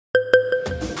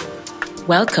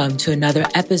Welcome to another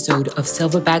episode of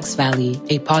Silverbacks Valley,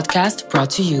 a podcast brought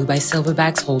to you by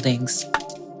Silverbacks Holdings.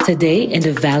 Today in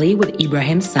the Valley with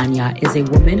Ibrahim Sanya is a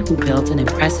woman who built an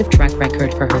impressive track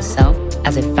record for herself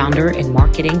as a founder in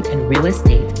marketing and real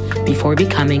estate before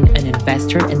becoming an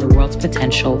investor in the world's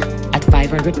potential at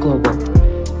 500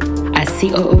 Global. As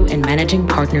COO and managing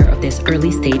partner of this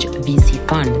early-stage VC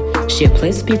fund, she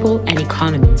uplifts people and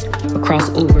economies across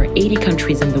over 80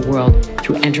 countries in the world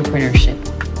through entrepreneurship.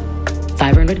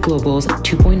 500 Global's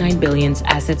 $2.9 billion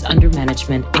assets under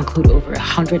management include over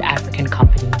 100 African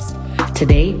companies.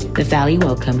 Today, the Valley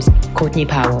welcomes Courtney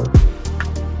Powell.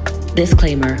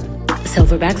 Disclaimer: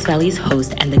 Silverbacks Valley's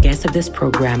host and the guests of this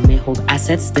program may hold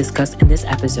assets discussed in this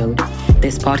episode.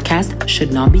 This podcast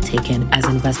should not be taken as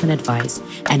investment advice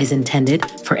and is intended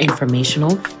for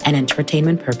informational and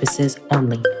entertainment purposes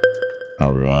only.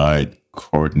 All right,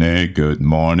 Courtney, good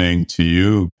morning to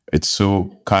you. It's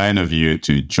so kind of you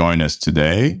to join us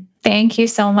today. Thank you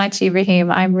so much, Ibrahim.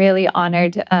 I'm really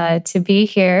honored to be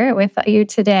here with you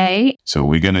today. So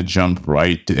we're going to jump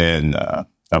right in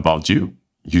about you.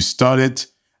 You started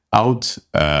out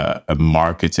a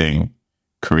marketing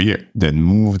career, then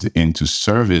moved into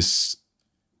service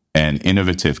and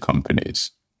innovative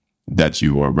companies that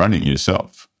you were running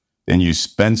yourself. Then you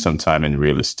spent some time in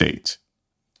real estate.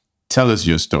 Tell us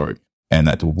your story. And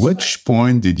at which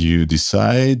point did you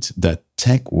decide that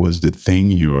tech was the thing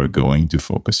you were going to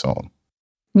focus on?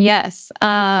 Yes.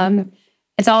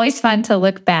 It's always fun to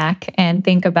look back and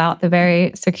think about the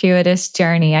very circuitous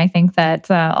journey I think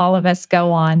that all of us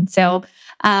go on. So,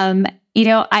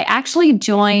 I actually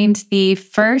joined the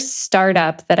first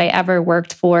startup that I ever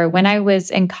worked for when I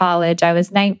was in college. I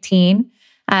was 19,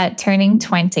 turning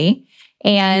 20.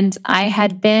 And I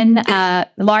had been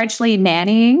largely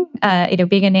nannying,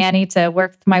 being a nanny to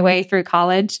work my way through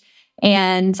college.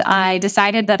 And I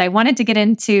decided that I wanted to get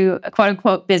into a quote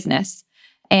unquote business.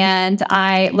 And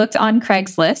I looked on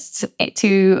Craigslist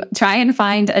to try and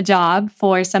find a job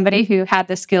for somebody who had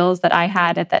the skills that I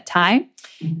had at that time.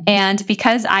 And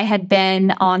because I had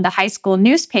been on the high school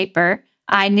newspaper,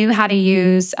 I knew how to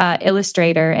use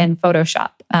Illustrator and Photoshop,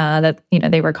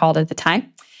 they were called at the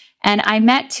time. And I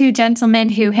met two gentlemen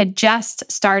who had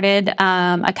just started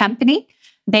a company.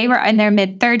 They were in their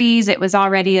mid-30s. It was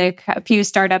already a few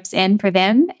startups in for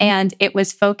them. And it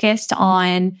was focused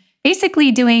on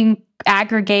basically doing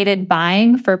aggregated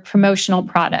buying for promotional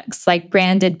products like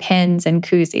branded pins and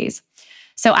koozies.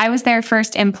 So I was their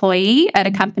first employee at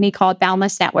a company called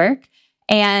Boundless Network.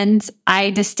 And I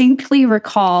distinctly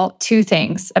recall two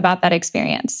things about that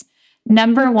experience.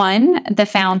 Number one, the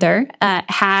founder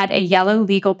had a yellow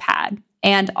legal pad.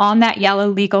 And on that yellow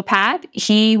legal pad,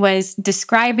 he was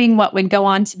describing what would go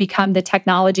on to become the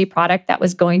technology product that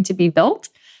was going to be built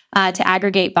to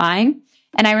aggregate buying.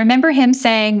 And I remember him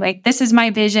saying, this is my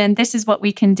vision. This is what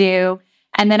we can do.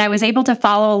 And then I was able to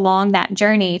follow along that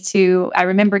journey I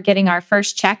remember getting our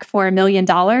first check for $1 million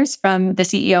from the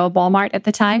CEO of Walmart at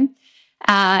the time.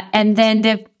 And then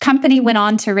the company went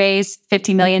on to raise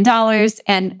 $50 million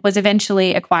and was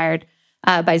eventually acquired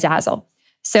by Zazzle.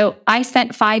 So I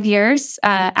spent 5 years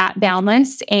at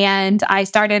Boundless, and I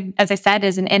started, as I said,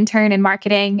 as an intern in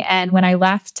marketing. And when I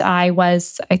left, I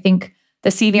was, I think, the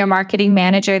senior marketing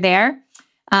manager there.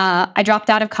 I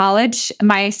dropped out of college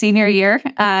my senior year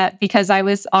because I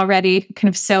was already kind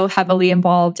of so heavily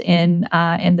involved in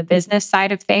the business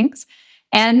side of things.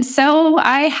 And so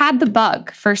I had the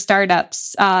bug for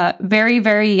startups very,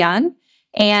 very young,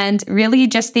 and really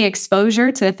just the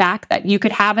exposure to the fact that you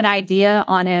could have an idea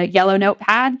on a yellow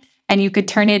notepad and you could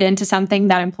turn it into something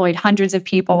that employed hundreds of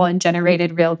people and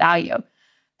generated real value.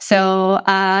 So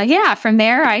from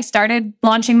there, I started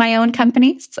launching my own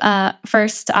companies.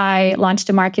 First, I launched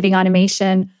a marketing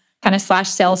automation kind of /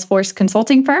 Salesforce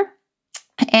consulting firm.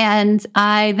 And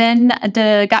I then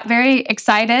got very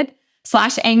excited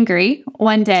 / angry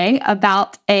one day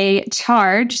about a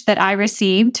charge that I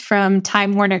received from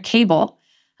Time Warner Cable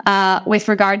with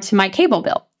regard to my cable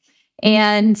bill.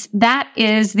 And that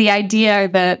is the idea,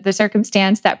 the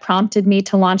circumstance that prompted me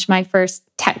to launch my first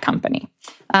tech company,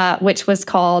 which was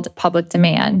called Public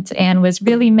Demand and was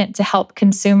really meant to help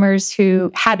consumers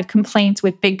who had complaints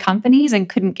with big companies and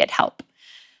couldn't get help.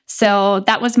 So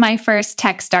that was my first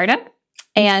tech startup.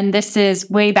 And this is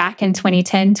way back in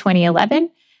 2010, 2011.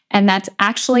 And that's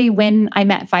actually when I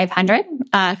met 500,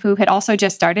 who had also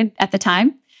just started at the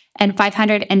time. And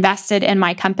 500 invested in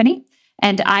my company.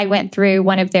 And I went through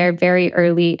one of their very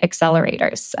early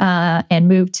accelerators and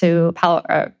moved to Palo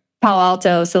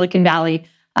Alto, Silicon Valley,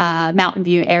 Mountain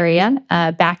View area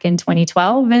back in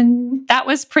 2012. And that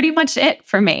was pretty much it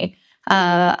for me.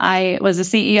 I was a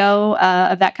CEO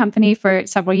of that company for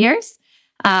several years.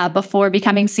 before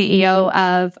becoming CEO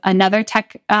of another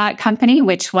tech company,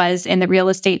 which was in the real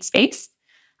estate space.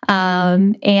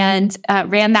 And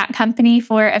ran that company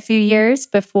for a few years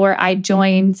before I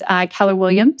joined Keller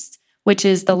Williams, which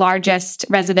is the largest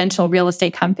residential real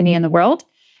estate company in the world.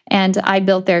 And I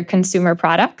built their consumer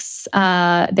products,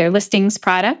 their listings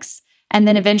products, and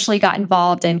then eventually got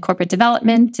involved in corporate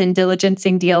development and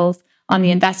diligencing deals on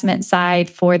the investment side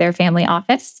for their family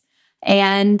office.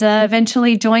 And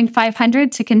eventually joined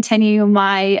 500 to continue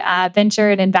my venture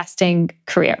and investing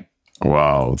career.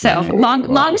 Wow. So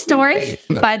long story,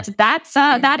 but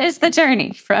that is the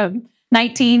journey from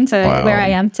 19 to where I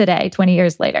am today, 20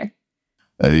 years later.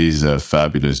 That is a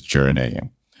fabulous journey.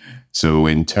 So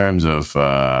in terms of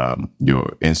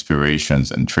your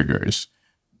inspirations and triggers,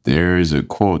 there is a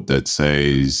quote that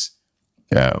says,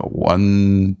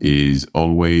 one is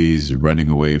always running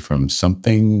away from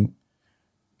something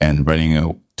and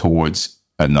running towards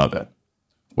another.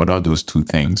 What are those two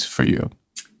things for you?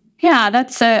 Yeah,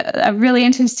 that's a really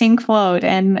interesting quote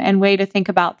and way to think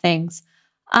about things.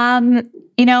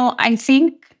 I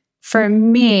think for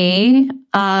me,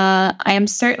 I am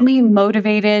certainly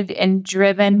motivated and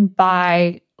driven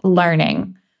by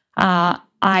learning.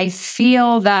 I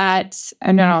feel that,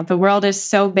 the world is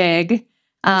so big,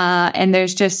 and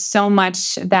there's just so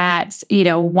much that,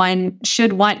 one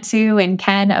should want to and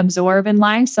can absorb in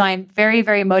life. So I'm very,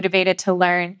 very motivated to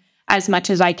learn as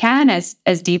much as I can,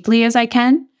 as deeply as I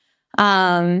can.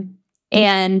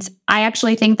 And I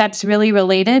actually think that's really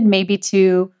related maybe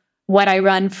to what I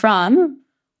run from,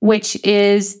 which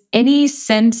is any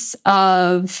sense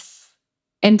of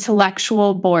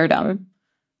intellectual boredom.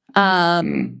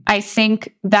 I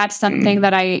think that's something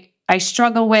that I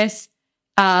struggle with,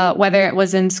 whether it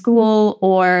was in school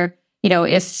or,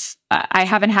 if I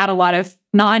haven't had a lot of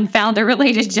non-founder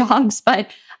related jobs,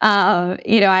 but,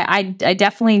 I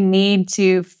definitely need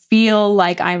to feel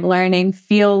like I'm learning,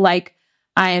 feel like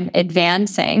I'm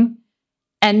advancing.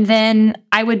 And then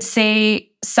I would say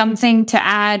something to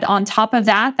add on top of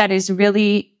that has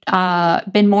really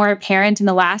been more apparent in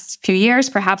the last few years,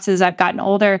 perhaps as I've gotten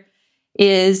older,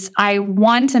 is I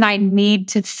want and I need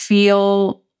to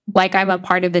feel like I'm a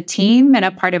part of the team and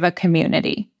a part of a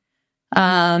community.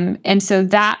 And so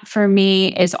that for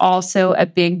me is also a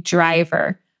big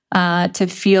driver. To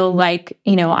feel like,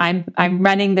 I'm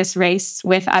running this race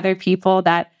with other people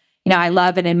that, I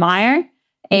love and admire,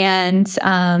 and,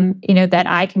 that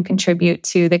I can contribute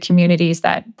to the communities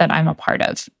that I'm a part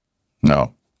of.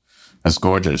 No, that's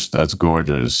gorgeous. That's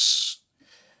gorgeous.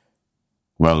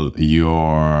 Well,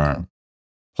 your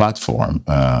platform,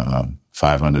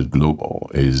 500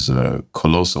 Global, is a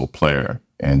colossal player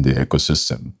in the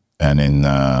ecosystem. And in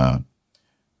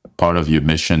part of your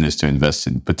mission is to invest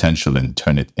in potential and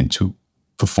turn it into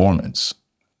performance.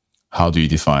 How do you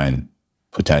define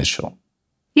potential?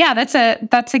 Yeah, that's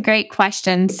a great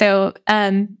question. So,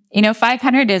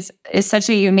 500 is such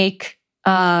a unique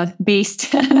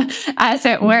beast, as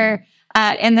it were,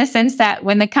 in the sense that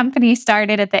when the company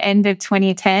started at the end of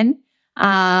 2010,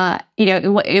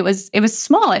 it was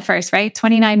small at first, right?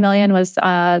 29 million was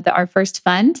our first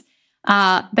fund,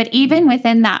 but even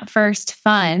within that first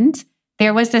fund,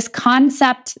 there was this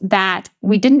concept that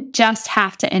we didn't just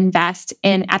have to invest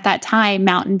in, at that time,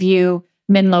 Mountain View,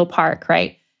 Menlo Park,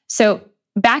 right? So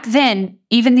back then,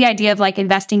 even the idea of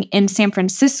investing in San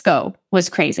Francisco was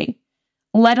crazy,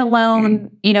 let alone,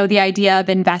 the idea of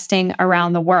investing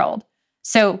around the world.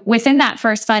 So within that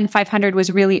first fund, 500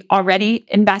 was really already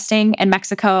investing in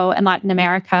Mexico and Latin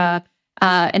America,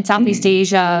 and Southeast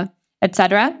Asia, et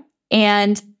cetera.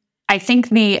 And I think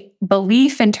the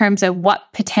belief in terms of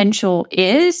what potential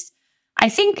is, I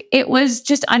think it was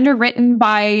just underwritten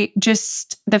by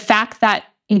just the fact that,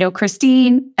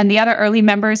 Christine and the other early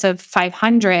members of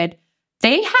 500,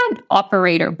 they had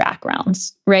operator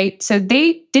backgrounds, right? So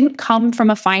they didn't come from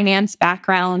a finance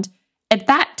background. At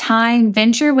that time,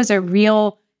 venture was a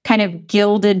real kind of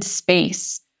gilded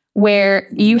space where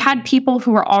you had people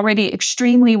who were already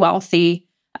extremely wealthy,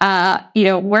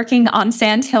 working on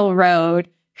Sand Hill Road,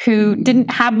 who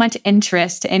didn't have much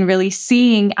interest in really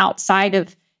seeing outside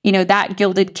of, that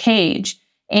gilded cage.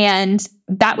 And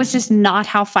that was just not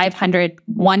how 500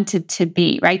 wanted to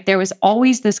be, right? There was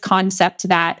always this concept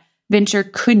that venture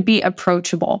could be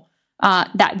approachable,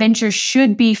 that venture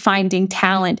should be finding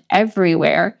talent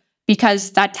everywhere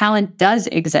because that talent does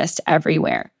exist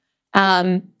everywhere.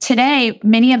 Today,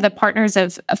 many of the partners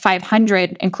of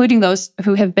 500, including those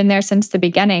who have been there since the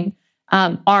beginning,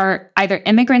 are either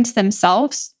immigrants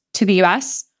themselves to the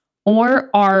US or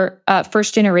are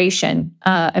first-generation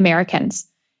Americans.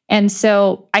 And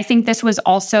so I think this was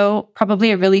also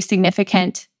probably a really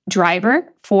significant driver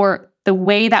for the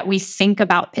way that we think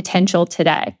about potential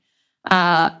today.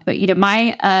 But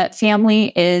my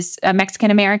family is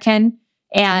Mexican American,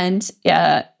 and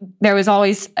there was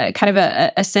always kind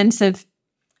of a sense of,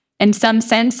 in some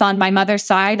sense, on my mother's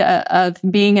side, of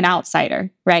being an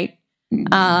outsider, right?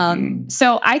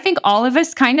 So I think all of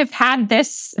us kind of had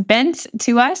this bent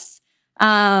to us.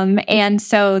 And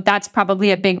so that's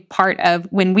probably a big part of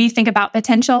when we think about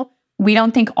potential. We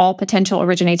don't think all potential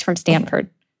originates from Stanford,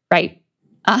 right?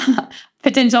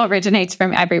 Potential originates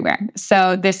from everywhere.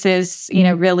 So this is,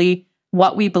 really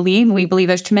what we believe. We believe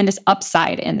there's tremendous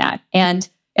upside in that. And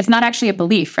it's not actually a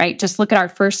belief, right? Just look at our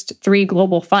first 3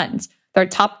 global funds. They're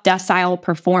top decile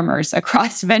performers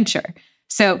across venture.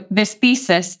 So this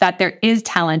thesis that there is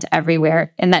talent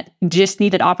everywhere and that just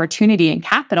needed opportunity and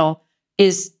capital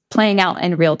is playing out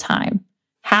in real time.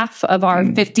 Half of our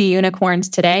 50 unicorns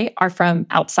today are from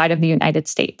outside of the United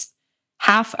States.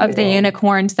 Half of the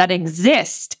unicorns that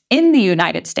exist in the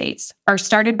United States are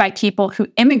started by people who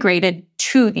immigrated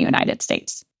to the United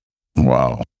States.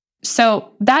 Wow.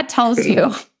 So that tells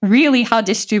you really how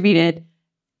distributed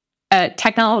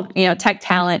tech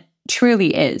talent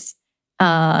truly is.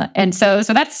 And so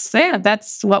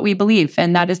that's what we believe.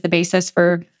 And that is the basis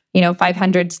for,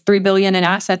 500's $3 billion in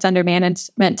assets under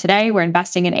management today. We're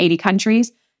investing in 80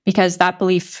 countries because that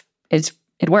belief it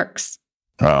works.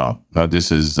 Now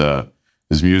this is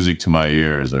music to my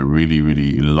ears. I really,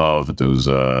 really love those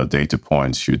data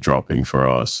points you're dropping for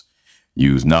us.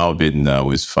 You've now been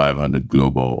with 500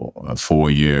 Global 4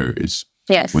 years.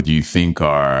 Yes. What do you think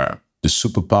are the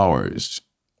superpowers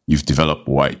you've developed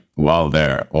while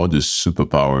there, or the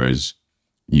superpowers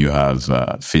you have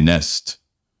finessed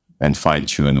and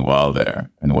fine-tuned while there?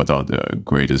 And what are the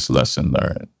greatest lessons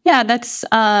learned? Yeah, that's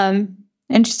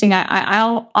interesting.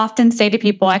 I'll often say to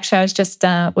people, actually, I was just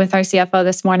with our CFO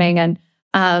this morning, and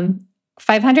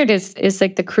 500 is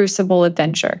like the crucible of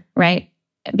venture, right?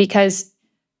 Because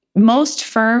most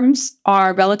firms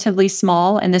are relatively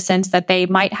small in the sense that they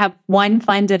might have one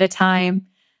fund at a time.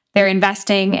 They're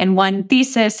investing in one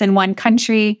thesis in one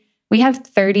country. We have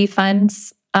 30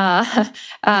 funds.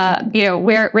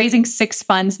 We're raising 6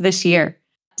 funds this year.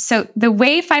 So the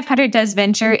way 500 does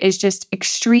venture is just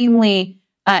extremely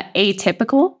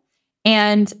atypical.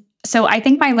 And so I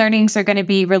think my learnings are going to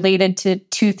be related to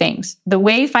 2 things: the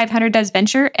way 500 does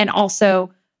venture, and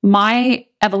also my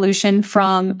evolution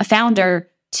from a founder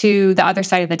to the other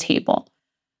side of the table.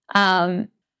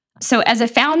 So as a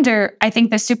founder, I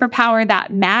think the superpower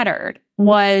that mattered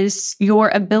was your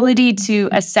ability to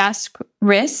assess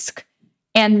risk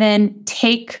and then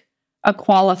take a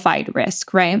qualified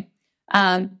risk, right?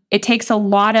 It takes a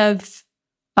lot of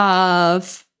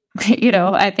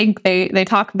I think they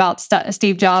talk about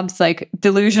Steve Jobs, like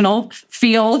delusional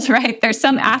field, right? There's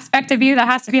some aspect of you that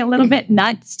has to be a little bit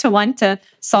nuts to want to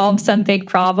solve some big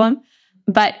problem.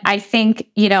 But I think,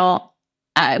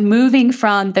 moving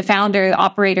from the founder, the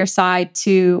operator side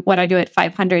to what I do at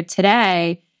 500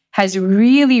 today has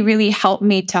really, really helped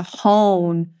me to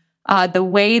hone the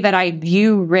way that I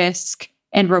view risk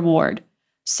and reward.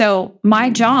 So my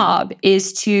job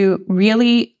is to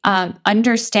really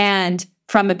understand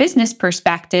from a business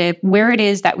perspective where it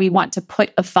is that we want to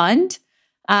put a fund,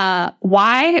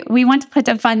 why we want to put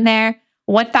a fund there,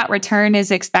 what that return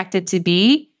is expected to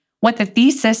be, what the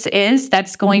thesis is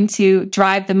that's going to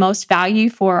drive the most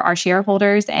value for our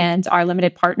shareholders and our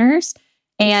limited partners,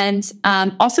 and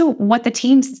also what the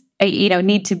teams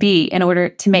need to be in order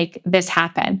to make this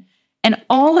happen. And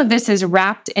all of this is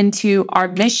wrapped into our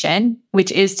mission,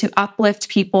 which is to uplift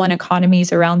people and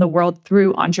economies around the world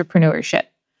through entrepreneurship.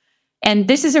 And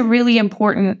this is a really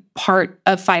important part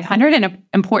of 500 and an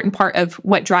important part of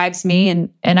what drives me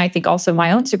and I think also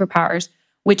my own superpowers,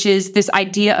 which is this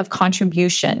idea of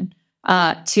contribution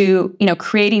to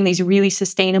creating these really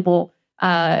sustainable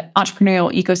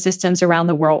entrepreneurial ecosystems around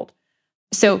the world.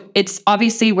 So it's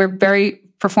obviously we're very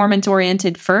performance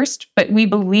oriented first, but we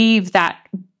believe that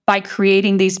by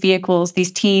creating these vehicles,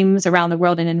 these teams around the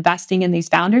world and investing in these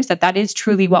founders, that is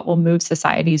truly what will move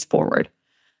societies forward.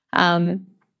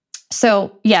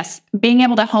 So yes, being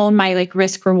able to hone my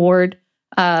risk reward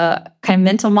kind of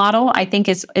mental model, I think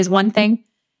is one thing.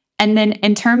 And then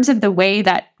in terms of the way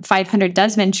that 500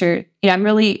 does venture, I'm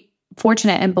really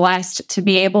fortunate and blessed to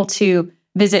be able to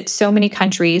visit so many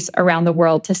countries around the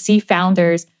world, to see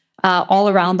founders all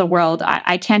around the world.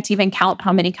 I can't even count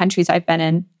how many countries I've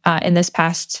been in this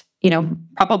past,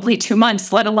 probably 2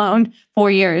 months, let alone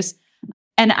 4 years.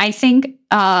 And I think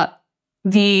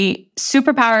the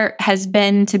superpower has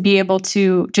been to be able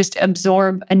to just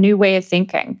absorb a new way of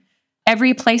thinking.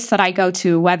 Every place that I go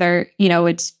to, whether,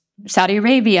 it's Saudi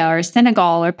Arabia or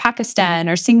Senegal or Pakistan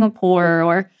or Singapore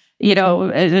or,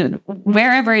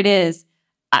 wherever it is,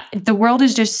 the world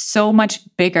is just so much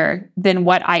bigger than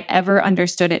what I ever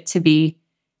understood it to be.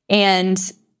 And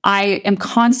I am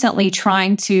constantly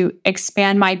trying to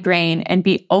expand my brain and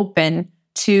be open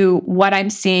to what I'm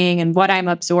seeing and what I'm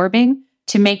absorbing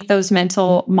to make those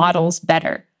mental models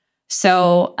better.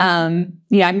 So, I'm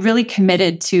really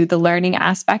committed to the learning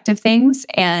aspect of things.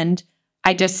 And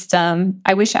I just,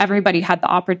 I wish everybody had the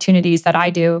opportunities that I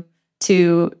do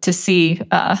to see,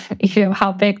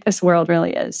 how big this world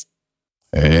really is.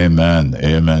 Amen.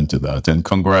 Amen to that. And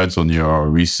congrats on your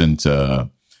recent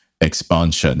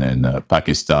expansion in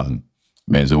Pakistan.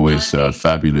 It's always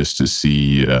fabulous to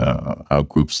see how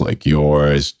groups like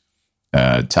yours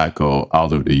tackle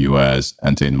out of the US,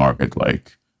 enter in market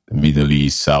like the Middle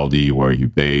East, Saudi, where you're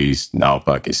based, now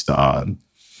Pakistan.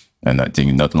 And I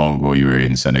think not long ago you were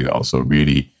in Senegal. So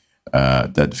really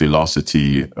that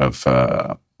velocity of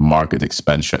market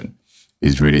expansion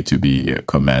is really to be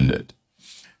commended.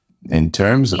 In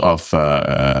terms of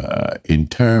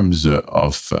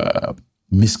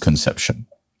misconception,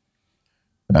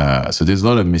 so there's a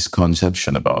lot of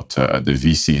misconception about the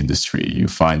VC industry. You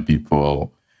find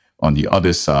people on the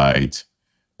other side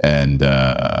and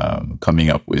coming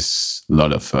up with a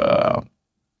lot of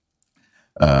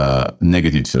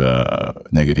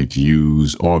negative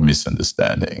views or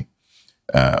misunderstanding.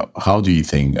 How do you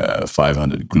think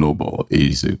 500 Global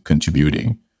is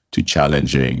contributing to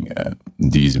challenging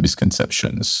these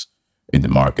misconceptions in the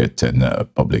market and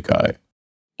public eye?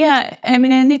 Yeah, I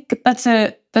think that's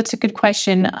a good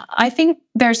question. I think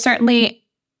there's certainly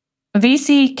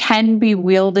VC can be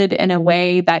wielded in a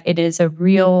way that it is a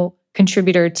real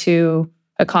contributor to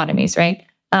economies, right?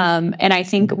 And I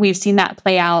think we've seen that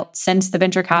play out since the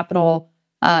venture capital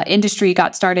industry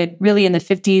got started really in the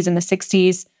 50s and the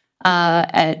 60s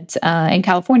in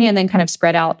California, and then kind of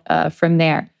spread out from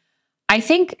there. I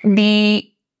think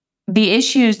the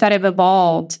issues that have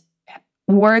evolved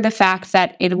were the fact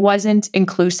that it wasn't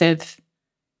inclusive.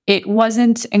 It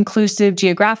wasn't inclusive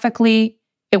geographically.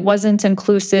 It wasn't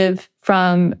inclusive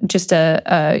from just a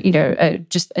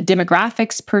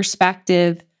demographics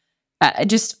perspective.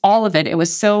 Just all of it. It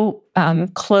was so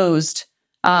closed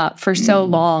for so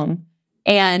long,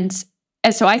 and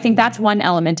so I think that's one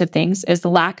element of things is the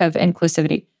lack of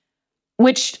inclusivity.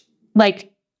 Which,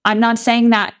 I'm not saying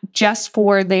that just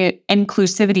for the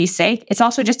inclusivity's sake. It's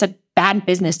also just a bad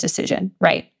business decision,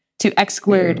 right? To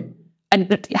exclude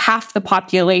half the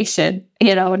population,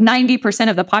 90%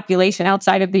 of the population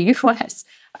outside of the US.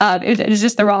 It is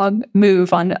just the wrong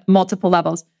move on multiple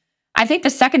levels. I think the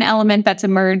second element that's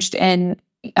emerged in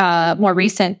more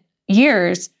recent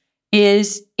years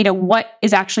is, what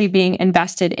is actually being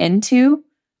invested into,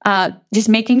 just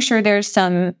making sure there's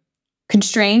some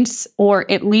constraints or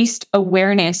at least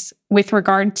awareness with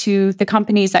regard to the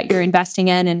companies that you're investing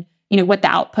in and, what the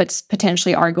outputs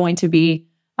potentially are going to be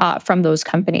from those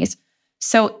companies.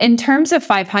 So in terms of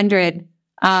 500,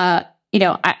 I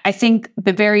think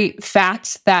the very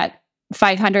fact that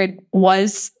 500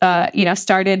 was,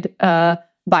 started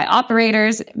by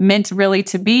operators meant really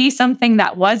to be something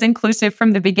that was inclusive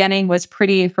from the beginning was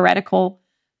pretty heretical.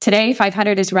 Today,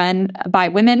 500 is run by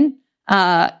women.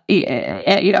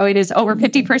 It is over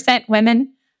 50%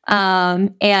 women.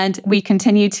 And we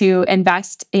continue to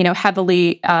invest,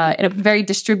 heavily in a very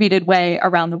distributed way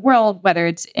around the world, whether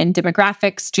it's in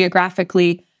demographics,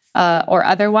 geographically, or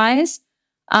otherwise.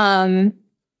 And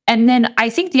then I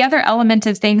think the other element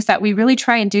of things that we really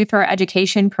try and do through our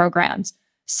education programs.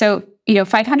 So,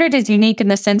 500 is unique in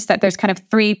the sense that there's kind of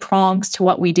three prongs to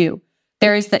what we do.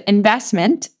 There is the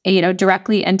investment,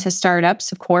 directly into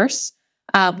startups, of course.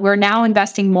 We're now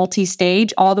investing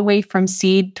multi-stage all the way from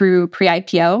seed through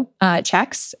pre-IPO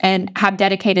checks and have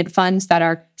dedicated funds that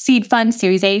are seed funds,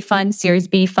 Series A funds, Series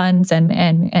B funds,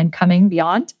 and coming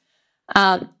beyond.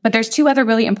 But there's two other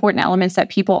really important elements that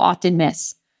people often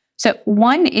miss. So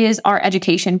one is our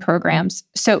education programs.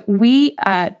 So we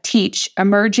teach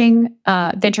emerging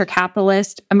venture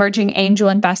capitalists, emerging angel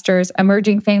investors,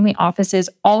 emerging family offices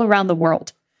all around the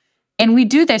world. And we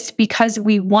do this because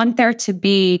we want there to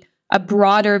be a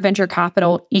broader venture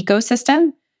capital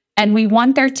ecosystem, and we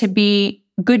want there to be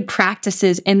good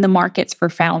practices in the markets for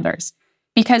founders.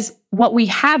 Because what we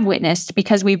have witnessed,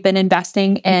 because we've been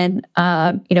investing in,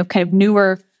 kind of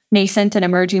newer, nascent and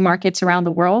emerging markets around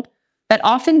the world, that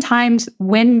oftentimes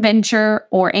when venture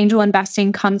or angel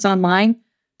investing comes online,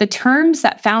 the terms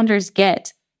that founders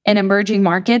get in emerging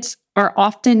markets are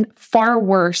often far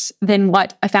worse than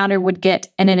what a founder would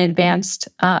get in an advanced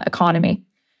economy.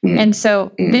 And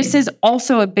so this is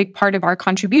also a big part of our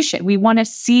contribution. We want to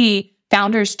see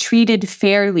founders treated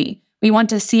fairly. we want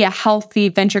to see a healthy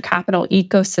venture capital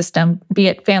ecosystem, be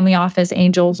it family office,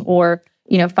 angels, or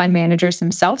fund managers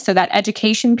themselves. So that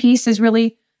education piece is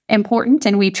really important.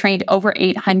 And we've trained over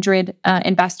 800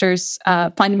 investors,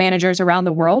 fund managers around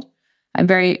the world. I'm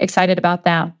very excited about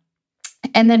that.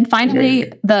 And then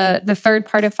finally, the third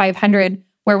part of 500,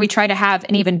 where we try to have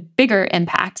an even bigger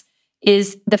impact,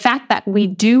 is the fact that we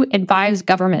do advise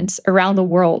governments around the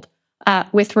world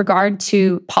with regard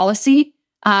to policy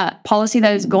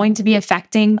that is going to be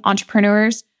affecting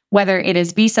entrepreneurs, whether it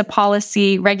is visa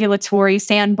policy, regulatory,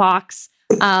 sandbox,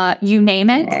 you name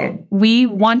it. We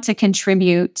want to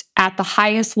contribute at the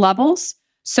highest levels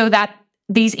so that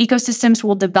these ecosystems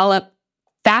will develop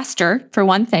faster, for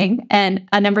one thing, and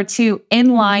number two,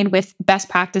 in line with best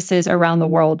practices around the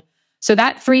world. So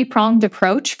that three-pronged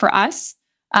approach for us,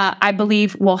 I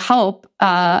believe, will help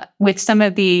with some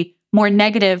of the more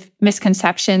negative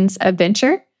misconceptions of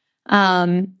venture.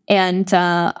 I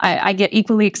get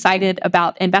equally excited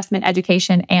about investment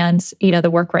education and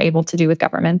the work we're able to do with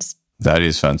governments. That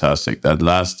is fantastic. That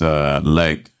last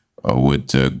leg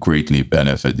would greatly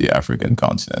benefit the African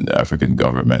continent. The African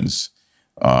governments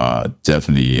are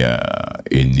definitely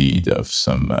in need of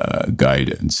some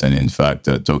guidance. And in fact,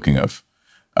 talking of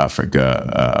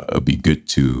Africa, it'd be good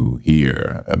to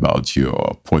hear about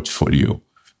your portfolio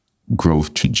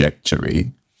growth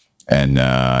trajectory. And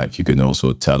if you can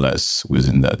also tell us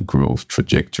within that growth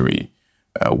trajectory,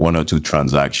 one or two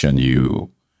transactions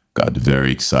you got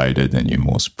very excited and you're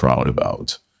most proud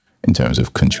about in terms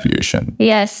of contribution.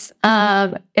 Yes.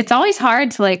 It's always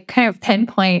hard to kind of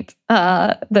pinpoint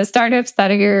the startups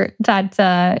that are your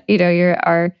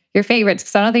favorites,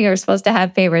 because I don't think you're supposed to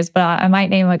have favorites, but I might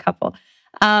name a couple.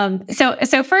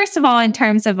 So first of all, in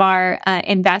terms of our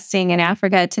investing in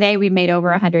Africa, today we made over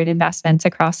 100 investments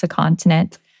across the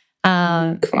continent.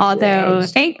 Although,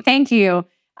 thank you.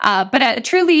 But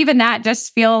truly, even that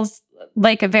just feels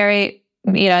like a very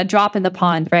drop in the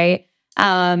pond, right?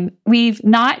 We've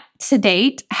not to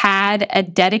date had a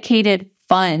dedicated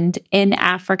fund in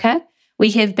Africa. We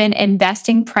have been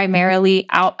investing primarily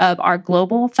out of our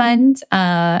global fund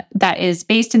that is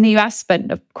based in the US, but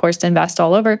of course to invest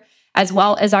all over, as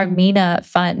well as our MENA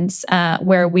funds,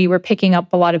 where we were picking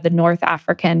up a lot of the North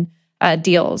African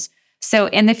deals. So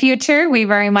in the future, we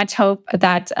very much hope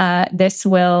that this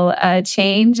will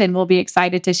change, and we'll be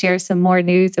excited to share some more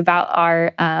news about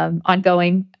our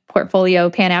ongoing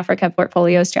Pan-Africa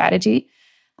portfolio strategy.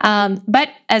 But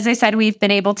as I said, we've been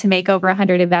able to make over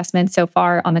 100 investments so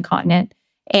far on the continent.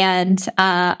 And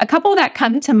a couple that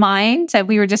come to mind,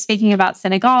 we were just speaking about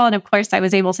Senegal, and of course I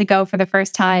was able to go for the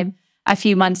first time a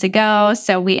few months ago.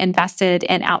 So we invested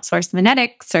in Outsourced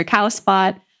Manetics, or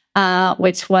Calispot,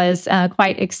 which was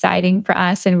quite exciting for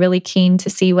us, and really keen to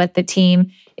see what the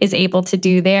team is able to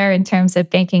do there in terms of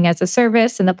banking as a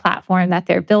service and the platform that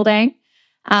they're building.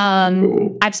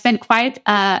 I've spent quite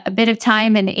a bit of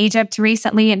time in Egypt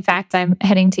recently. In fact, I'm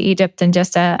heading to Egypt in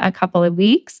just a couple of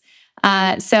weeks.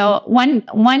 So one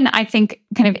I think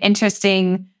kind of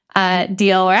interesting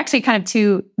deal, or actually kind of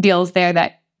two deals there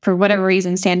that for whatever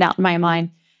reason stand out in my mind.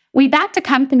 We backed a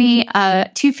company,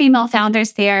 two female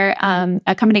founders there,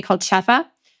 a company called Shefa,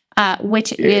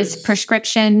 which is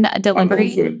prescription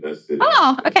delivery.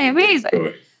 Oh, okay,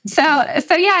 amazing. So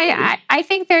yeah, I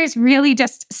think there's really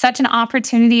just such an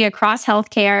opportunity across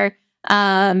healthcare,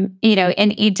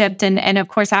 in Egypt and of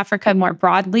course Africa more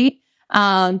broadly.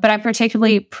 But I'm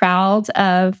particularly proud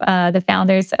of the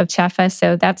founders of Shefa,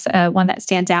 so that's one that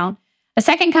stands out. A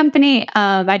second company,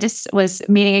 I just was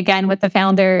meeting again with the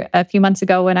founder a few months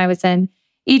ago when I was in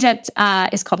Egypt,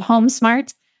 is called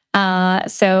HomeSmart.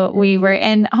 So we were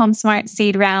in HomeSmart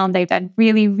seed round. They've done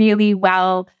really, really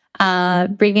well,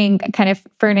 bringing kind of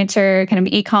furniture, kind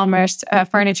of e-commerce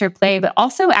furniture play, but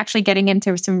also actually getting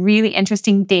into some really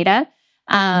interesting data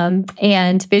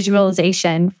and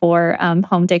visualization for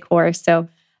home decor. So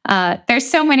there's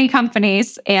so many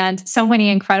companies and so many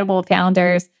incredible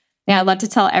founders. Yeah, I'd love to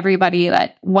tell everybody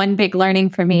that one big learning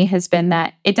for me has been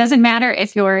that it doesn't matter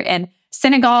if you're in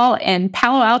Senegal, in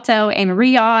Palo Alto, in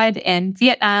Riyadh, in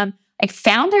Vietnam,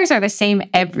 founders are the same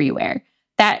everywhere.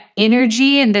 That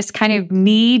energy and this kind of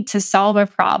need to solve a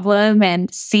problem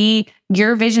and see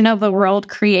your vision of the world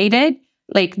created,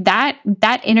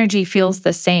 that energy feels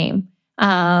the same.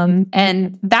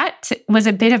 And that was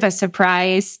a bit of a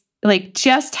surprise,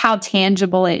 just how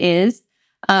tangible it is.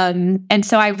 And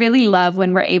so I really love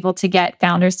when we're able to get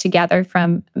founders together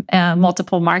from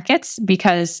multiple markets,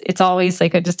 because it's always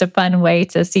just a fun way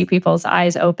to see people's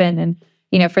eyes open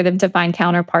and, for them to find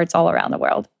counterparts all around the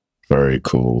world. Very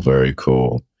cool. Very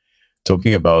cool.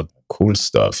 Talking about cool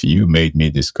stuff, you made me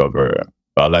discover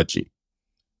Balaji.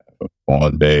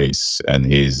 Coinbase and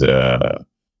his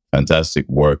fantastic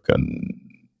work on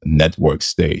network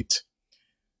state.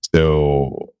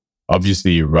 So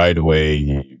obviously, right away,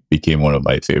 he became one of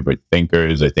my favorite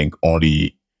thinkers. I think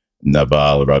only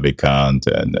Naval Ravikant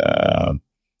and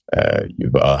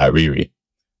Yuval Hariri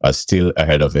are still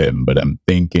ahead of him. But I'm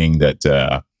thinking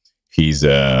that he's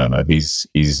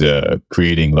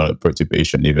creating a lot of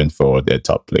perturbation even for their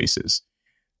top places.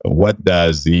 What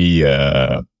does he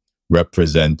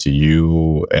represent to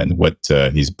you, and what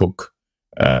his book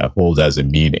holds as a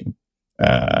meaning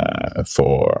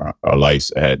for our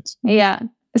lives ahead? Yeah.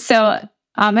 So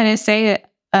I'm going to say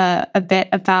a bit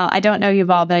about, I don't know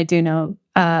Yuval, but I do know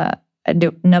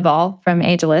Naval from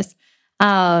AgelList.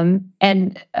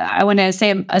 And I want to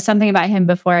say something about him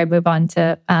before I move on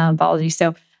to Balaji.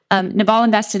 So Naval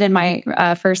invested in my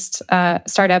first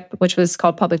startup, which was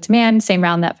called Public Demand, same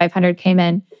round that 500 came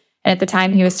in. And at the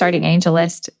time, he was starting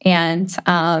AgelList. And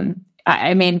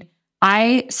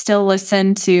I still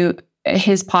listen to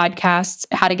his podcast,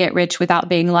 How to Get Rich Without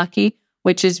Being Lucky,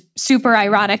 which is super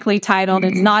ironically titled.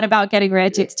 It's not about getting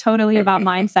rich. It's totally about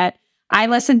mindset. I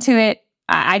listen to it.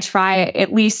 I try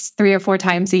at least 3 or 4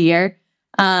 times a year.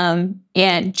 And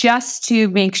just to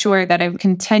make sure that I'm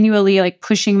continually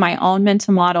pushing my own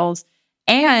mental models.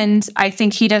 And I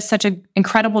think he does such an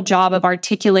incredible job of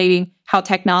articulating how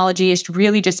technology is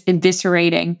really just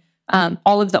eviscerating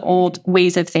all of the old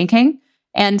ways of thinking.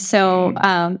 And so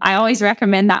I always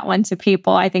recommend that one to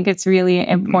people. I think it's really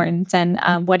important. And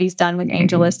what he's done with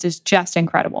AgelList is just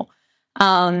incredible.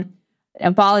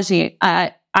 Balaji,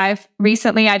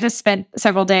 I just spent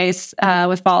several days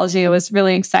with Balaji. I was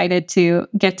really excited to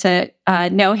get to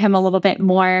know him a little bit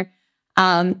more.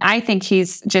 I think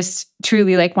he's just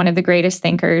truly one of the greatest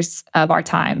thinkers of our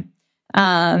time.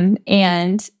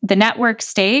 And the network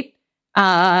state,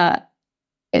 I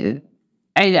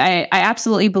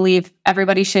absolutely believe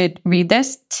everybody should read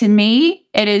this. To me,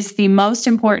 it is the most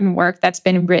important work that's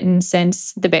been written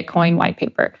since the Bitcoin white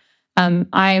paper.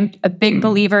 I'm a big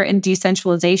believer in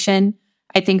decentralization.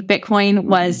 I think Bitcoin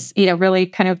was, really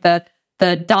kind of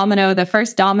the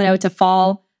first domino to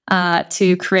fall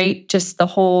to create just the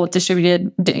whole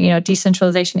distributed,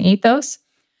 decentralization ethos.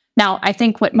 Now, I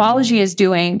think what Balaji is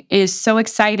doing is so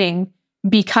exciting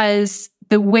because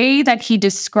the way that he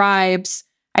describes,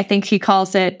 I think he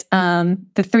calls it the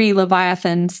 3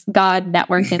 Leviathans, God,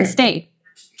 network, and state.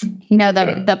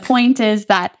 The point is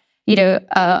that,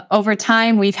 over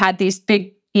time, we've had these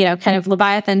big, kind of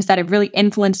Leviathans that have really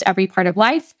influenced every part of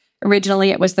life.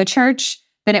 Originally, it was the church.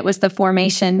 Then it was the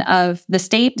formation of the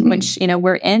state, which,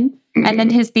 we're in. And then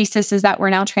his thesis is that we're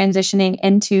now transitioning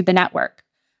into the network.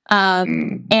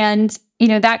 And,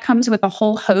 that comes with a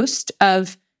whole host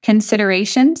of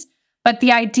considerations. But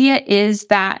the idea is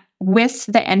that with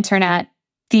the internet,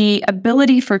 the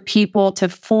ability for people to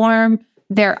form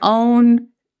their own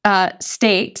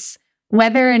states,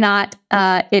 whether or not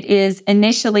it is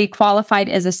initially qualified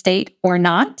as a state or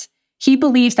not, he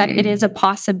believes that it is a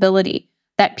possibility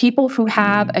that people who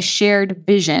have a shared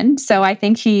vision, so I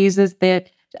think he uses the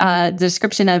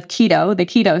description of keto, the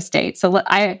keto state. So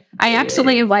I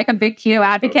absolutely am a big keto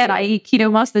advocate. I eat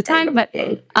keto most of the time, but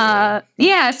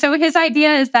so his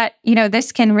idea is that,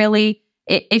 this can really,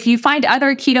 if you find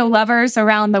other keto lovers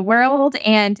around the world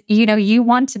and, you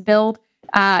want to build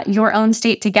your own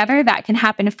state together, that can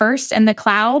happen first in the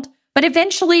cloud. But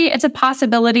eventually it's a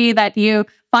possibility that you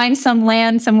find some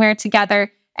land somewhere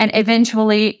together and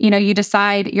eventually, you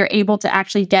decide you're able to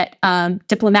actually get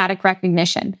diplomatic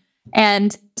recognition.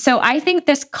 And so I think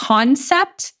this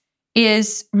concept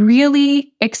is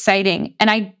really exciting.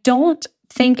 And I don't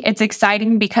think it's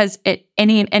exciting because it in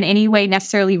any way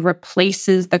necessarily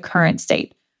replaces the current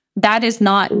state. That is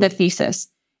not the thesis.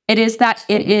 It is that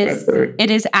it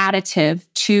is additive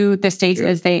to the states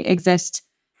as they exist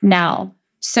now.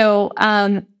 So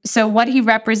what he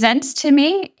represents to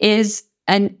me is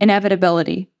an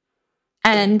inevitability.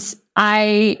 And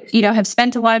I, have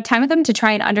spent a lot of time with him to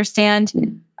try and understand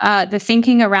the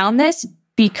thinking around this,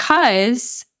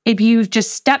 because if you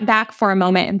just step back for a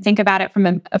moment and think about it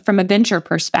from a venture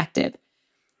perspective,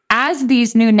 as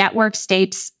these new network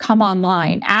states come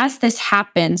online, as this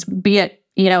happens, be it,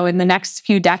 in the next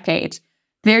few decades,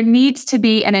 there needs to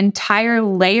be an entire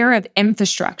layer of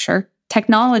infrastructure,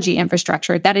 technology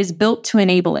infrastructure, that is built to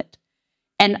enable it.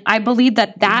 And I believe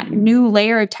that new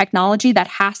layer of technology that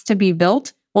has to be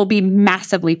built will be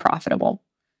massively profitable.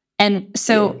 And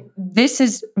so this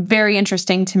is very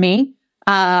interesting to me,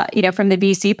 from the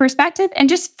VC perspective, and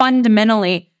just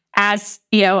fundamentally as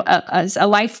a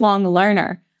lifelong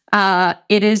learner,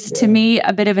 it is to me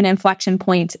a bit of an inflection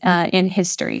point in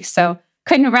history. So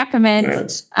couldn't recommend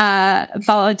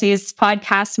Balaji's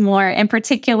podcast more. In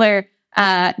particular,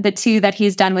 the two that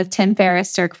he's done with Tim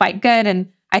Ferriss are quite good.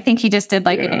 And I think he just did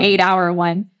like an 8-hour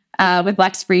one with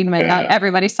Lex Friedman.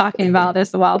 Everybody's talking about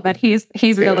as well, but he's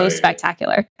really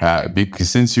spectacular. Because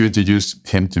since you introduced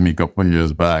him to me a couple of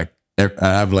years back, I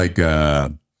have like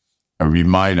a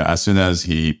reminder. As soon as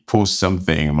he posts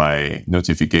something, my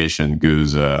notification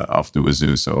goes off the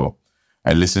wazoo. So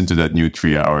I listen to that new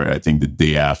 3-hour, I think the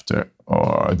day after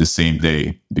or the same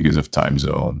day because of time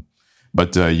zone.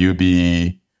 But you'll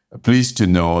be pleased to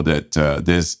know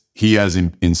that he has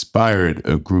inspired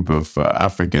a group of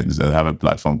Africans that have a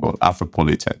platform called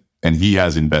Afropolitan, and he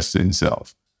has invested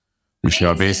himself, which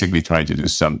are basically trying to do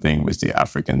something with the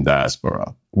African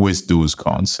diaspora with those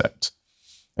concepts.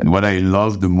 And what I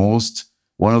love the most,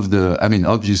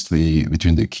 obviously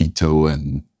between the keto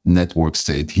and network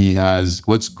state,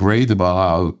 what's great about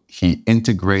how he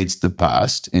integrates the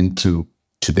past into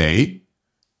today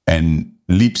and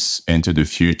leaps into the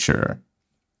future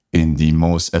in the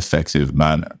most effective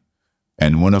manner.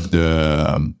 And one of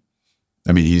the,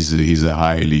 he's a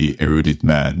highly erudite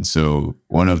man. So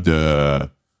one of the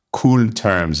cool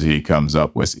terms he comes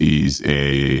up with is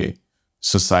a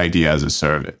society as a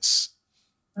service,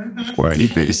 where he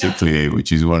basically,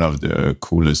 which is one of the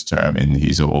coolest terms in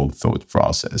his whole thought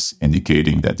process,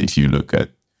 indicating that if you look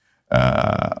at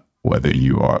whether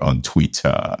you are on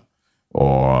Twitter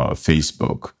or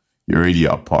Facebook, you already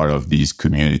are part of these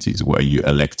communities where you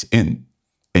elect in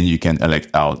and you can elect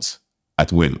out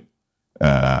at will,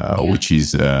 which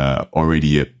is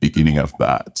already a beginning of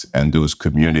that. And those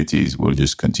communities will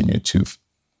just continue to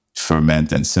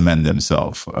ferment and cement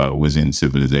themselves within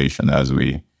civilization as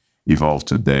we evolve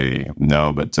today.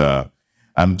 No, but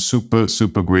I'm super,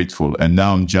 super grateful. And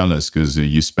now I'm jealous because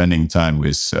you're spending time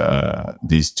with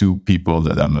these two people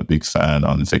that I'm a big fan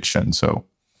on fiction. So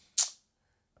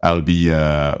I'll be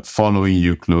following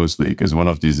you closely because one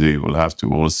of these days we'll have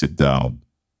to all sit down.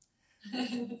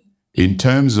 In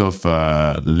terms of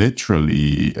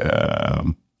literally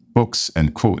books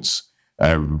and quotes,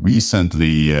 I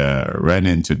recently ran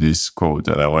into this quote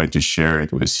and I wanted to share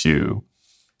it with you.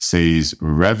 It says,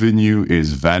 revenue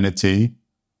is vanity,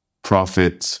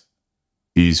 profit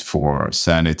is for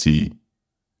sanity,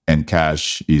 and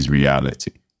cash is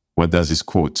reality. What does this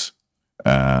quote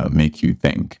make you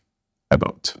think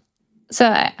about? So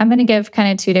I'm going to give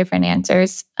kind of two different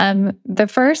answers. The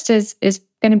first is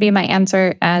going to be my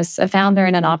answer as a founder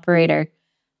and an operator.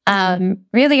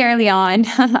 Really early on,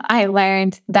 I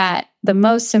learned that the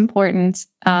most important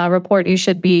report you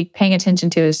should be paying attention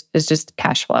to is just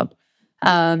cash flow.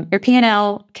 Your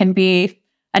P&L can be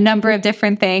a number of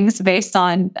different things based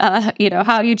on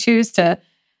how you choose to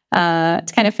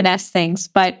kind of finesse things,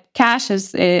 but cash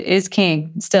is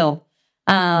king still.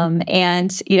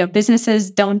 And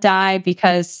businesses don't die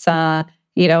because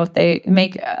they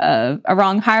make a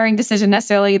wrong hiring decision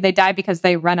necessarily. They die because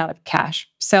they run out of cash.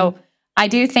 So I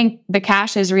do think the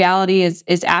cash is reality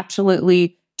is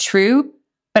absolutely true,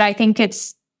 but I think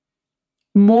it's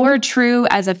more true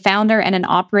as a founder and an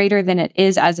operator than it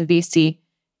is as a VC.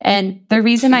 And the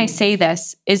reason I say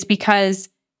this is because,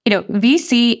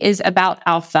 VC is about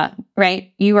alpha,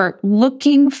 right? You are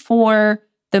looking for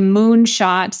the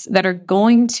moonshots that are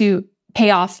going to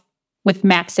pay off with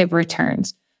massive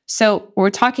returns. So we're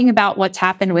talking about what's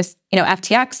happened with,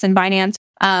 FTX and Binance.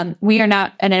 We are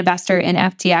not an investor in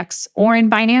FTX or in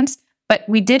Binance, but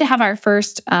we did have our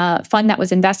first fund that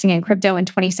was investing in crypto in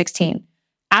 2016.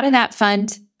 Out of that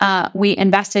fund, we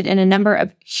invested in a number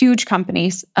of huge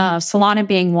companies, Solana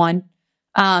being one,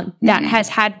 that has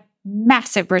had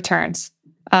massive returns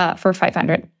for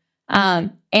 500.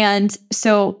 And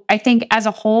so I think as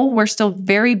a whole, we're still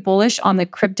very bullish on the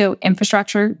crypto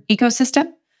infrastructure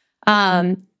ecosystem.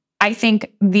 I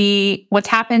think what's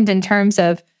happened in terms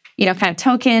of, kind of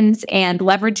tokens and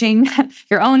leveraging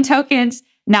your own tokens,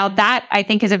 now that I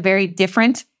think is a very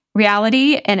different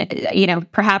reality.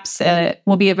 And, perhaps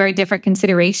will be a very different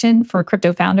consideration for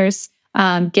crypto founders,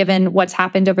 given what's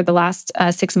happened over the last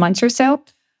 6 months or so.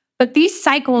 But these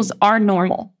cycles are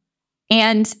normal.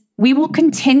 And we will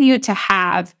continue to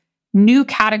have new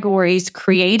categories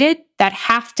created that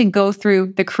have to go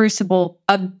through the crucible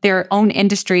of their own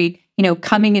industry,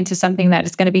 coming into something that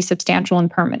is going to be substantial and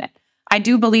permanent. I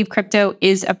do believe crypto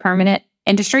is a permanent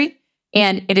industry,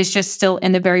 and it is just still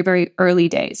in the very, very early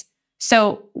days.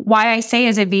 So why I say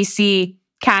as a VC,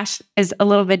 cash is a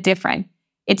little bit different.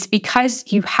 It's because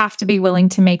you have to be willing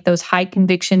to make those high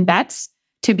conviction bets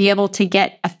to be able to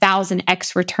get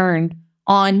 1,000x return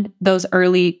on those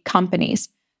early companies.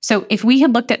 So if we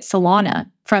had looked at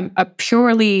Solana from a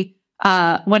purely,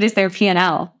 what is their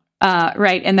P&L,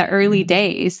 right, in the early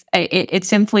days, it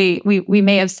simply, we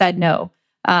may have said no.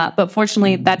 But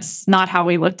fortunately, that's not how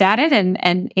we looked at it.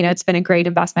 And it's been a great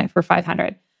investment for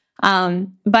 500.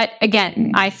 But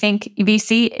again, I think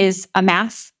VC is a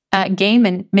math game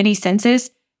in many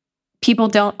senses. People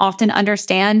don't often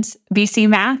understand VC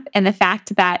math and the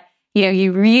fact that,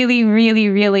 you really, really,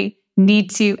 really need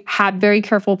to have very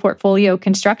careful portfolio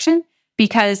construction,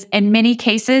 because in many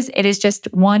cases, it is just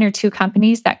one or two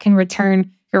companies that can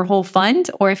return your whole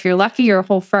fund, or if you're lucky, your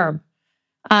whole firm.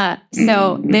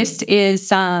 So this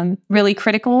is really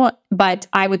critical, but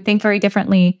I would think very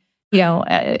differently,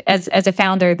 as a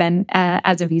founder than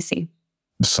as a VC.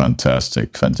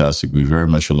 Fantastic. We very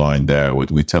much align there.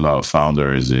 What we tell our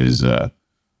founders is,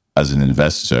 as an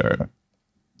investor,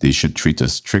 they should treat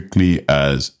us strictly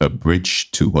as a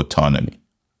bridge to autonomy.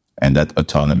 And that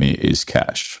autonomy is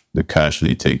cash. The cash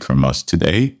they take from us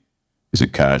today is a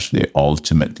cash they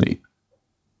ultimately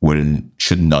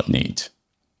should not need.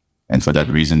 And for that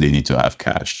reason, they need to have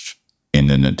cash in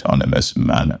an autonomous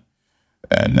manner.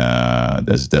 And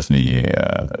there's definitely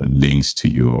links to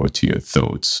your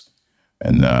thoughts.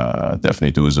 And definitely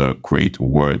those are great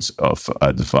words of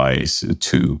advice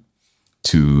to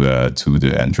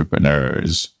the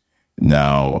entrepreneurs.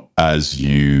 Now, as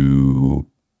you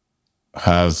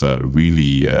have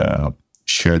really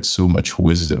shared so much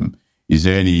wisdom, is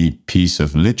there any piece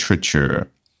of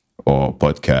literature or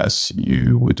podcasts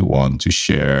you would want to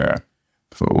share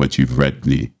for what you've read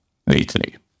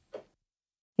lately?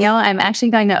 I'm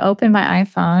actually going to open my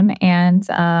iPhone and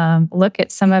look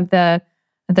at some of the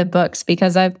books,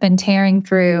 because I've been tearing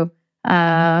through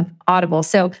Audible.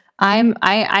 So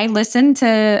I listen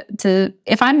to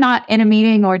if I'm not in a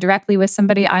meeting or directly with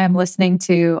somebody, I am listening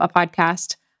to a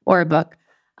podcast or a book.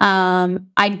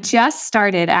 I just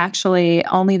started actually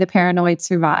Only the Paranoid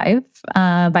Survive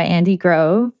by Andy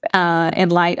Grove in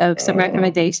light of some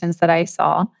recommendations that I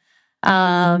saw.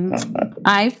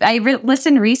 I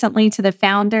listened recently to The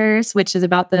Founders, which is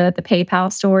about the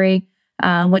PayPal story,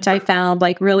 which I found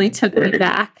really took me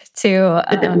back to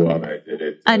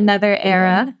another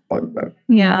era.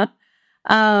 Yeah.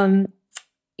 I'm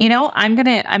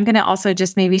gonna also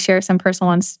just maybe share some personal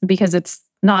ones, because it's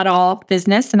not all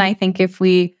business. And I think if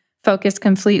we focus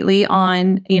completely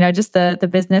on, just the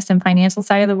business and financial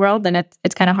side of the world, then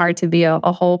it's kind of hard to be a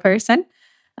whole person.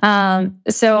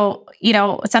 So,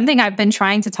 something I've been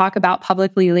trying to talk about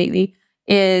publicly lately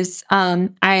is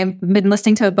I've been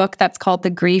listening to a book that's called The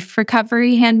Grief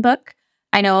Recovery Handbook.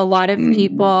 I know a lot of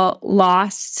people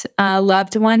lost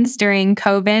loved ones during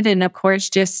COVID, and of course,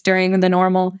 just during the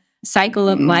normal cycle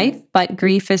of life. But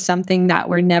grief is something that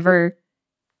we're never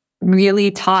really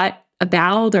taught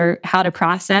about or how to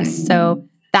process. So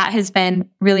that has been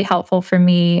really helpful for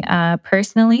me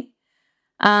personally.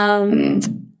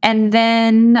 And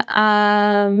then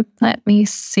let me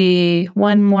see,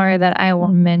 one more that I will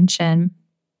mention.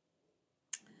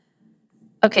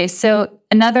 Okay, so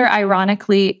another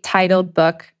ironically titled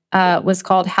book was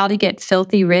called How to Get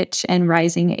Filthy Rich in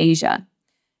Rising Asia.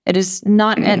 It is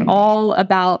not at all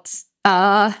about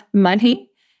money.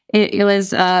 It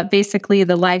was basically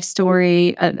the life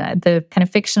story, the kind of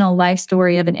fictional life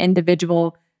story of an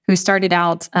individual who started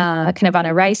out kind of on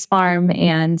a rice farm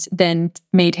and then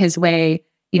made his way,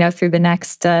 through the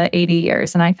next 80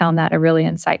 years. And I found that a really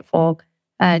insightful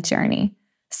journey.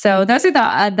 So those are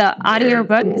the audio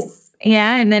books.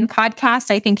 Yeah. And then podcasts,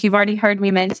 I think you've already heard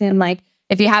me mention,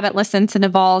 if you haven't listened to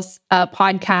Naval's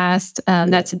podcast,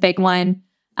 that's a big one.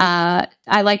 I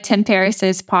like Tim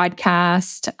Ferriss's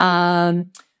podcast.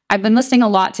 I've been listening a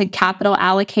lot to Capital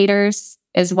Allocators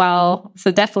as well.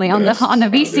 So definitely on the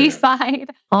VC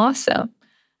side. Awesome.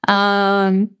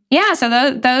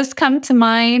 So those come to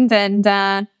mind. And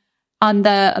on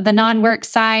the non-work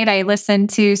side, I listen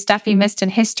to Stuff You Missed in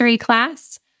History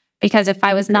class, because if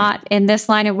I was not in this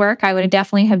line of work, I would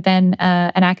definitely have been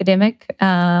an academic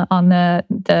on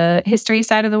the history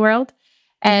side of the world.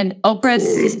 And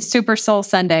Oprah's Super Soul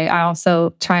Sunday, I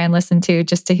also try and listen to,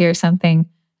 just to hear something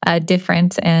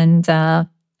different and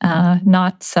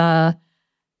not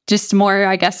just more,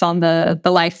 I guess, on the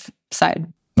life side.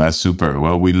 That's super.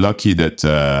 Well, we're lucky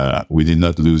that we did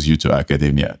not lose you to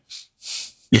academia.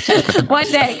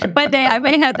 One day I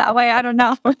may head that way. I don't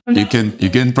know. You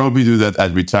can probably do that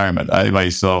at retirement. I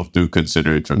myself do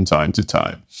consider it from time to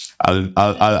time.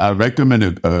 I'll recommend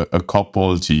a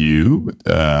couple to you.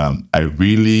 I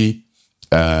really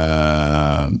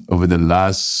over the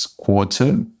last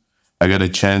quarter, I got a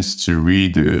chance to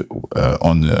read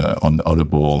on the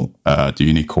Audible the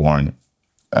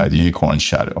Unicorn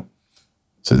Shadow.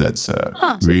 So that's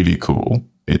really cool.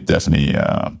 It definitely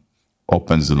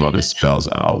opens a lot of spells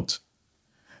out.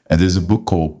 And there's a book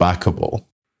called Backable.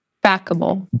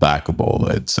 Backable.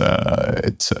 It's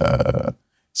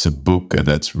a book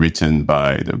that's written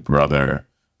by the brother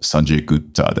Sanjay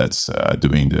Gupta that's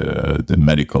doing the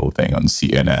medical thing on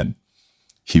CNN.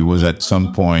 He was at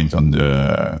some point on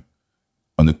the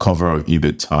cover of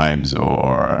either Times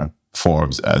or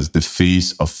Forbes as the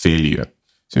face of failure.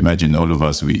 So imagine all of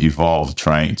us, we evolved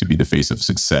trying to be the face of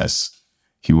success.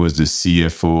 He was the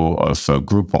CFO of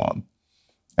Groupon.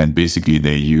 And basically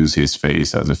they use his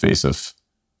face as a face of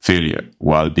failure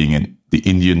while being the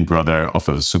Indian brother of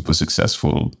a super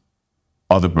successful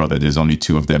other brother. There's only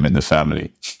two of them in the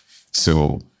family.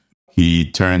 So he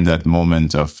turned that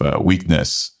moment of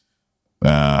weakness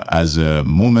as a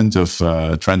moment of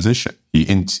transition.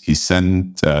 He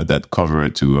sent that cover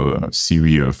to a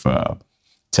series of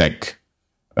tech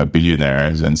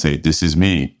billionaires and said, "This is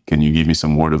me. Can you give me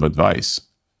some word of advice?"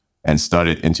 And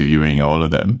started interviewing all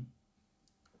of them,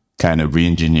 kind of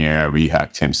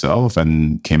rehacked himself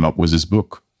and came up with this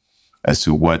book as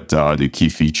to what are the key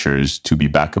features to be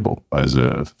backable as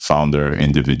a founder,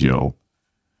 individual.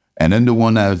 And then the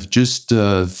one I've just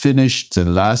finished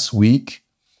last week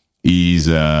is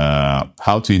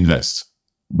How to Invest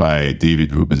by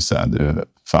David Rubenstein, the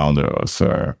founder of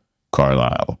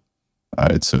Carlyle.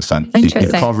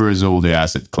 It covers all the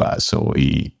asset class. So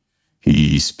he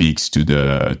speaks to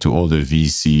all the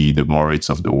VC, the Moritz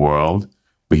of the world,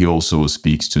 but he also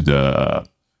speaks to the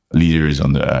leaders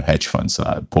on the hedge fund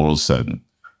side. Paulson,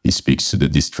 he speaks to the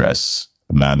distress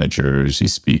managers. He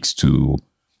speaks to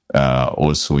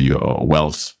also your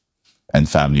wealth and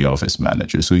family office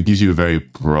managers. So he gives you a very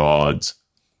broad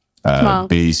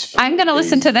base. I'm going to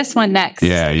listen to this one next.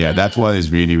 Yeah. That one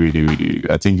is really, really, really,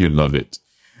 I think you'll love it.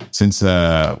 Since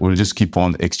we'll just keep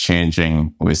on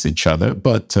exchanging with each other.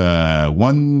 But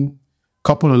one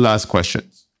couple of last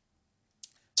questions.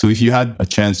 So if you had a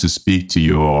chance to speak to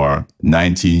your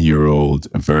 19-year-old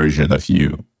version of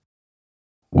you,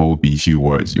 what would be a few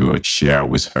words you would share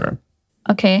with her?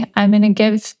 Okay, I'm going to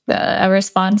give a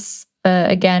response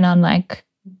again on like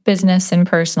business and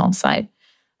personal side.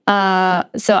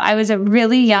 So I was a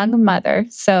really young mother.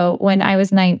 So when I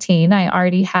was 19, I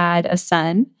already had a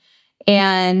son.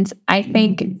 And I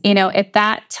think, at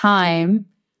that time,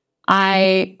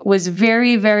 I was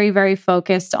very, very, very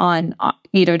focused on,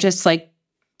 just like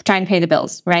trying to pay the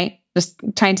bills, right? Just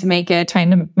trying to make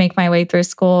my way through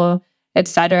school,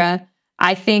 etc.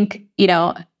 I think,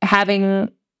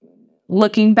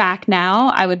 looking back now,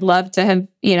 I would love to have,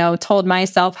 told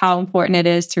myself how important it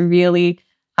is to really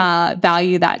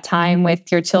value that time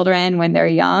with your children when they're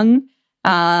young.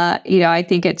 I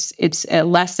think it's a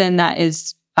lesson that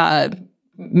is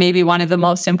maybe one of the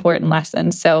most important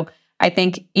lessons. So I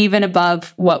think even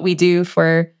above what we do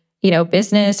for,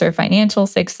 business or financial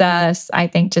success, I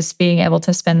think just being able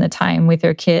to spend the time with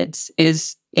your kids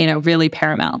is, really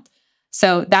paramount.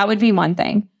 So that would be one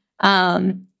thing.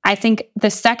 I think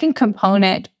the second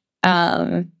component,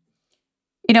 I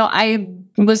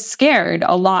was scared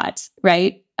a lot,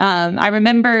 right? I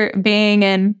remember being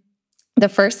in the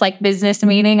first business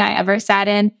meeting I ever sat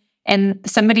in, and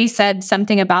somebody said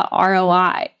something about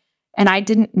ROI, and I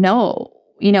didn't know,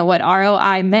 what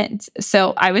ROI meant.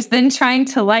 So I was then trying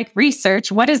to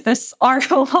research, what is this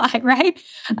ROI, right?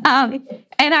 And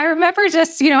I remember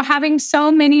just, having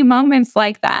so many moments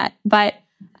like that. But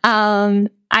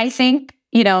I think,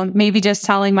 maybe just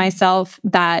telling myself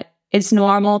that it's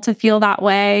normal to feel that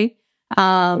way.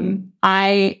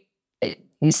 I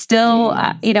still,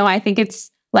 I think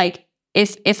it's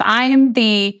if I'm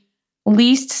the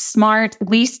least smart,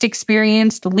 least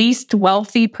experienced, least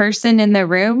wealthy person in the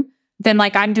room, then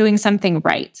I'm doing something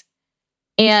right.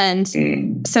 And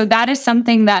so that is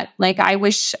something that I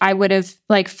wish I would have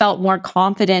felt more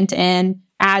confident in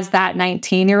as that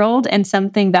 19-year-old, and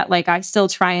something that I still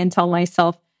try and tell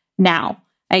myself now.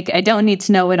 I don't need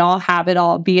to know it all, have it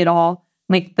all, be it all.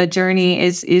 The journey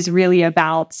is really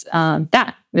about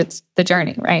that. It's the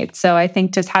journey, right? So I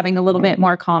think just having a little bit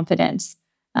more confidence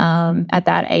at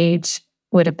that age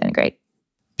would have been great.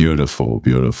 Beautiful,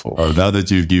 beautiful. Now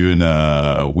that you've given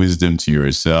wisdom to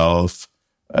yourself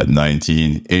at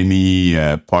 19,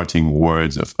 any parting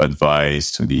words of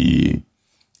advice to the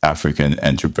African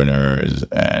entrepreneurs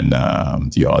and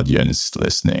the audience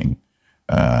listening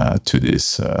to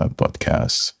this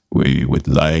podcast? We would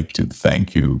like to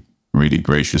thank you really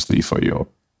graciously for your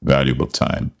valuable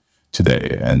time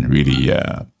today. And really,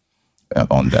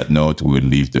 on that note, we'll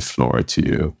leave the floor to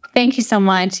you. Thank you so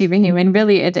much, Ibrahim. And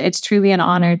really, it's truly an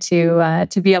honor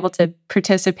to be able to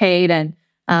participate. And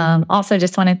also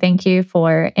just want to thank you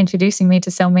for introducing me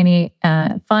to so many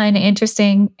fun,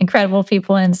 interesting, incredible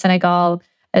people in Senegal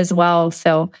as well.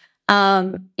 So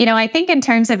I think in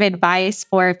terms of advice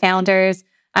for founders,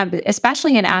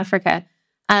 especially in Africa,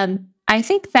 I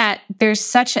think that there's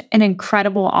such an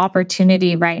incredible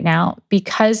opportunity right now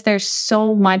because there's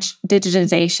so much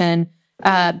digitalization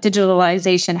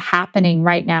happening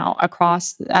right now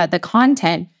across the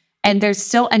continent. And there's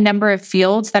still a number of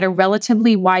fields that are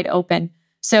relatively wide open.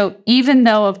 So even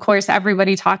though, of course,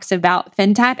 everybody talks about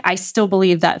fintech, I still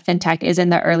believe that fintech is in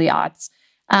the early odds.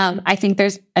 I think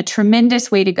there's a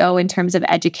tremendous way to go in terms of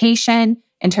education,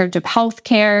 in terms of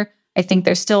healthcare. I think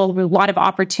there's still a lot of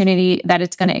opportunity that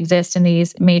it's going to exist in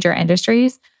these major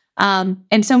industries.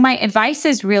 And so my advice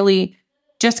is really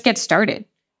just get started,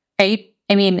 right?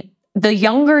 I mean, the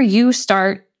younger you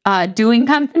start doing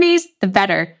companies, the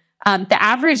better. The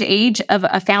average age of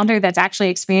a founder that's actually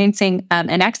experiencing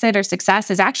an exit or success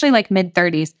is actually like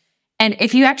mid-30s. And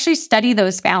if you actually study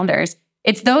those founders,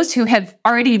 it's those who have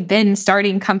already been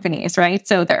starting companies, right?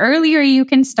 So the earlier you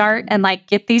can start and like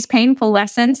get these painful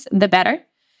lessons, the better.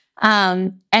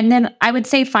 And then I would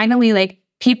say finally, like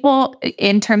people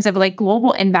in terms of like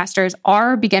global investors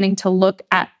are beginning to look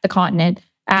at the continent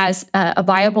as a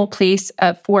viable place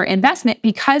for investment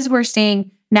because we're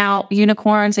seeing now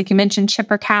unicorns, like you mentioned,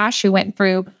 Chipper Cash, who went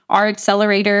through our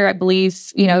accelerator, I believe,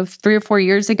 3 or 4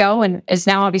 years ago, and is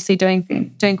now obviously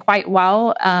doing quite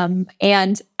well.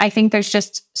 And I think there's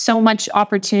just so much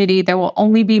opportunity. There will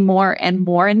only be more and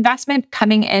more investment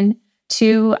coming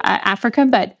into Africa.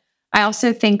 But I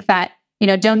also think that,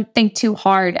 don't think too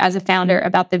hard as a founder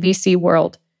about the VC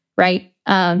world, right?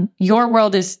 Your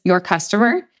world is your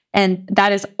customer, and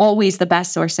that is always the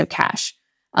best source of cash.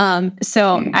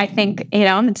 So I think,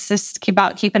 it's just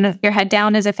about keeping your head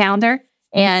down as a founder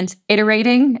and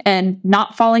iterating and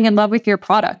not falling in love with your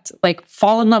product, like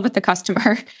fall in love with the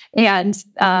customer. And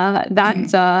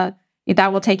that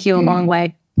will take you a long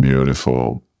way.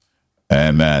 Beautiful.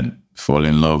 Amen. Fall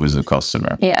in love with the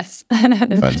customer. Yes.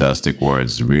 Fantastic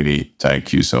words. Really,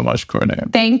 thank you so much, Courtney.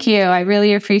 Thank you. I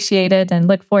really appreciate it and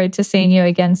look forward to seeing you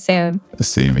again soon.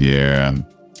 Same here.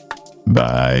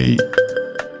 Bye.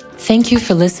 Thank you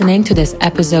for listening to this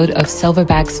episode of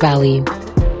Silverbacks Valley.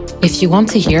 If you want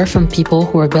to hear from people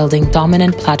who are building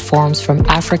dominant platforms from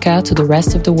Africa to the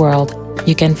rest of the world,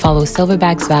 you can follow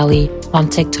Silverbacks Valley on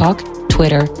TikTok,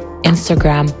 Twitter,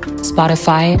 Instagram,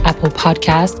 Spotify, Apple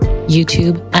Podcast,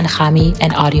 YouTube, and Hami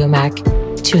and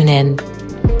AudioMac. Tune in.